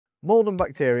Mould and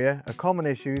bacteria are common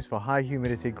issues for high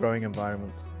humidity growing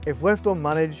environments. If left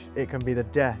unmanaged, it can be the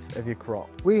death of your crop.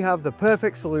 We have the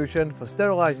perfect solution for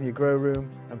sterilising your grow room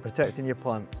and protecting your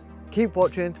plants. Keep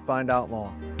watching to find out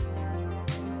more.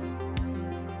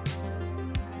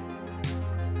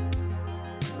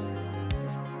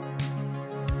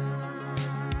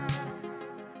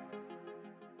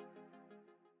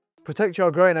 Protect your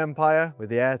growing empire with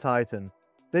the AirTitan.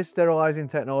 This sterilising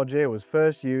technology was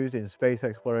first used in space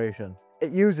exploration.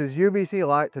 It uses UV-C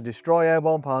light to destroy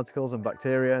airborne particles and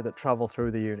bacteria that travel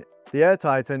through the unit. The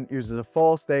AirTitan uses a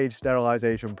 4-stage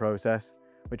sterilisation process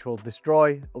which will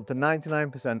destroy up to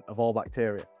 99% of all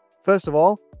bacteria. First of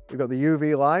all, we've got the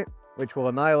UV light, which will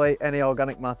annihilate any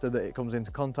organic matter that it comes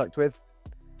into contact with.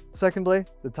 Secondly,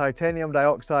 the titanium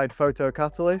dioxide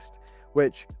photocatalyst,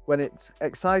 which, when it's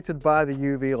excited by the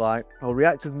UV light, will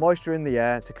react with moisture in the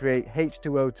air to create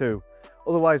H2O2,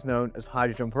 otherwise known as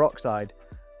hydrogen peroxide.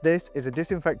 This is a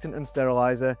disinfectant and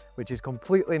sterilizer which is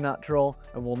completely natural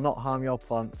and will not harm your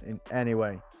plants in any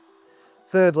way.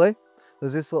 Thirdly,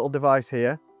 there's this little device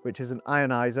here, which is an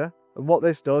ionizer, and what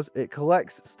this does, it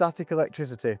collects static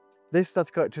electricity. This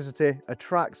static electricity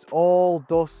attracts all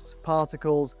dust,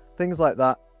 particles, things like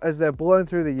that. As they're blown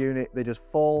through the unit, they just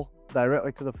fall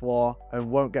directly to the floor and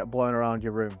won't get blown around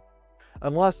your room.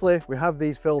 And lastly, we have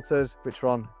these filters which are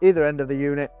on either end of the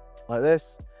unit like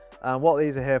this, and what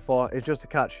these are here for is just to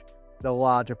catch the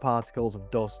larger particles of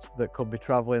dust that could be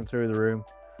traveling through the room,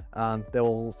 and they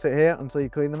will sit here until you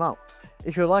clean them out.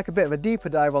 If you'd like a bit of a deeper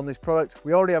dive on this product,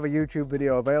 we already have a YouTube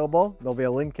video available. There'll be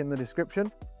a link in the description.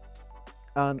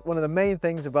 And one of the main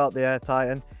things about the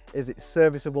AirTitan is its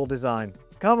serviceable design.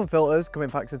 Carbon filters come in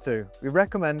packs of 2. We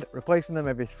recommend replacing them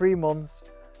every 3 months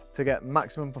to get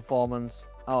maximum performance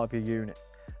out of your unit.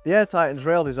 The AirTitan's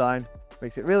rail design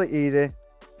makes it really easy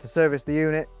to service the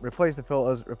unit, replace the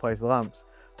filters, replace the lamps.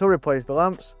 To replace the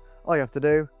lamps, all you have to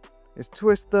do is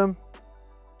twist them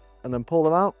and then pull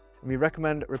them out. And we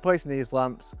recommend replacing these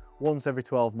lamps once every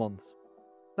 12 months.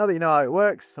 Now that you know how it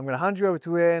works, I'm going to hand you over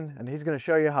to Ian and he's going to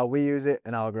show you how we use it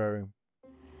in our grow room.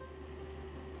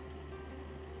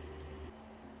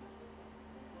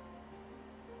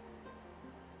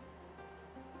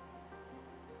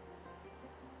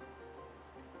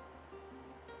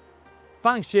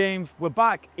 Thanks James, we're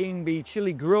back in the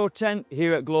chilly grow tent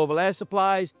here at Global Air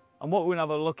Supplies, and what we're going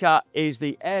to have a look at is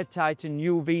the AirTitan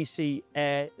UV-C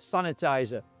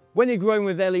Sanitizer. When you're growing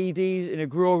with LEDs in a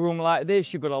grow room like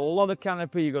this, you've got a lot of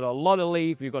canopy, you've got a lot of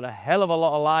leaf, you've got a hell of a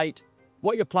lot of light.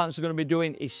 What your plants are going to be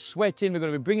doing is sweating. They're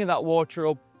going to be bringing that water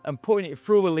up and putting it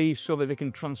through the leaves so that they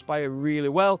can transpire really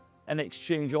well and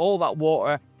exchange all that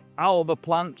water out of the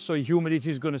plant, so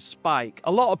humidity is going to spike.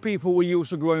 A lot of people were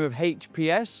used to growing with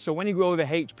HPS, so when you grow with a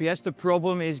HPS, the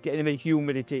problem is getting the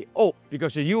humidity up,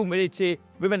 because the humidity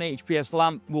with an HPS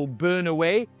lamp will burn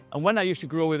away. And when I used to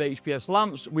grow with HPS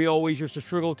lamps, we always used to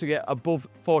struggle to get above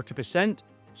 40%,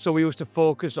 so we used to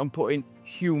focus on putting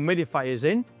humidifiers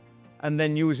in and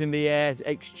then using the air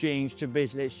exchange to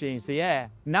basically exchange the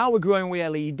air. Now we're growing with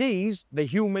LEDs, the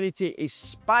humidity is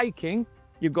spiking.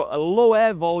 You've got a low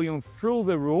air volume through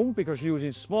the room because you're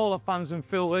using smaller fans and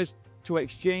filters to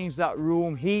exchange that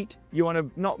room heat. You want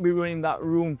to not be running that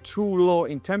room too low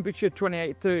in temperature,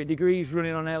 28-30 degrees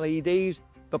running on LEDs.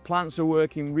 The plants are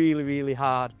working really, really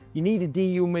hard. You need a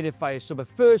dehumidifier. So the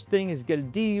first thing is get a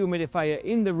dehumidifier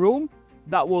in the room.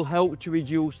 That will help to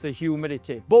reduce the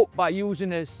humidity. But by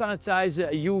using a sanitizer,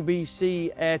 a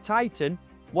UV-C AirTitan,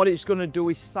 what it's going to do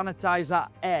is sanitize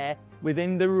that air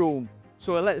within the room.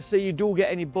 So let's say you do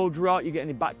get any bud rot, you get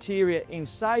any bacteria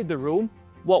inside the room,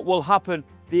 what will happen,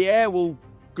 the air will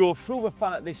go through the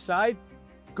fan at this side,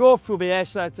 go through the air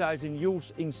sanitizing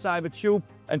use inside the tube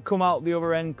and come out the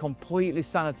other end completely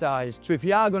sanitized. So if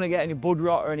you are going to get any bud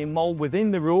rot or any mold within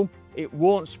the room, it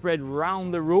won't spread around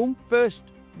the room. First,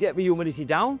 get the humidity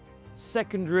down.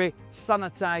 Secondary,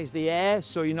 sanitize the air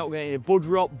so you're not getting any bud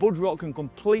rot. Bud rot can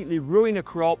completely ruin a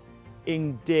crop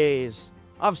in days.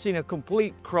 I've seen a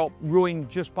complete crop ruined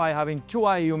just by having too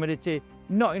high humidity,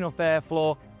 not enough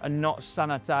airflow, and not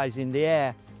sanitizing the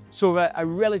air. So a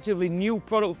relatively new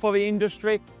product for the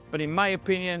industry, but in my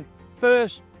opinion,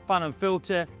 first fan and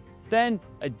filter, then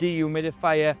a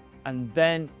dehumidifier, and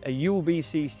then a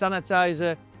UV-C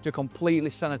sanitizer to completely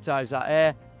sanitize that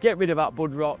air, get rid of that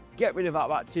bud rot, get rid of that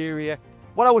bacteria.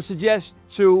 What I would suggest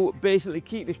to basically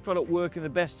keep this product working the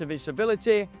best of its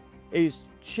ability is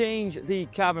change the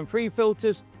carbon-free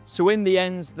filters. So in the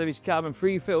ends there is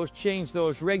carbon-free filters, change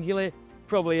those regularly,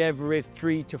 probably every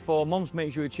 3 to 4 months,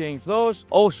 make sure you change those.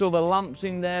 Also the lamps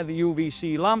in there, the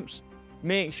UV-C lamps,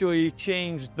 make sure you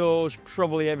change those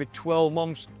probably every 12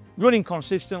 months, running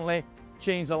consistently.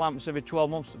 change the lamps every 12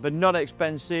 months. They're not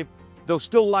expensive. They'll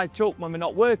still light up when they're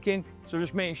not working, so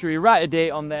just make sure you write a date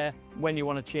on there when you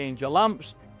want to change your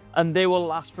lamps, and they will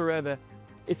last forever.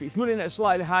 If it's running at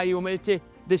slightly higher humidity,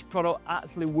 this product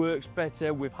actually works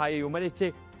better with higher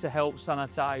humidity to help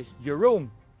sanitize your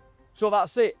room. So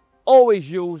that's it. Always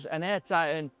use an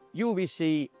AirTitan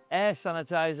UV-C air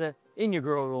sanitizer in your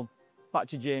grow room. Back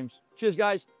to James. Cheers,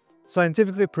 guys.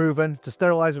 Scientifically proven to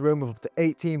sterilize a room of up to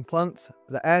 18 plants,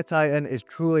 the AirTitan is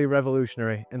truly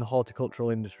revolutionary in the horticultural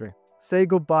industry. Say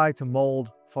goodbye to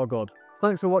mould for good.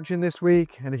 Thanks for watching this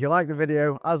week, and if you like the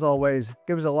video, as always,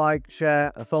 give us a like,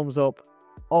 share, a thumbs up.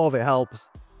 All of it helps,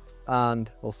 and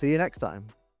we'll see you next time.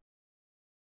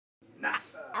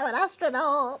 I'm an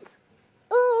astronaut.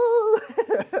 Ooh.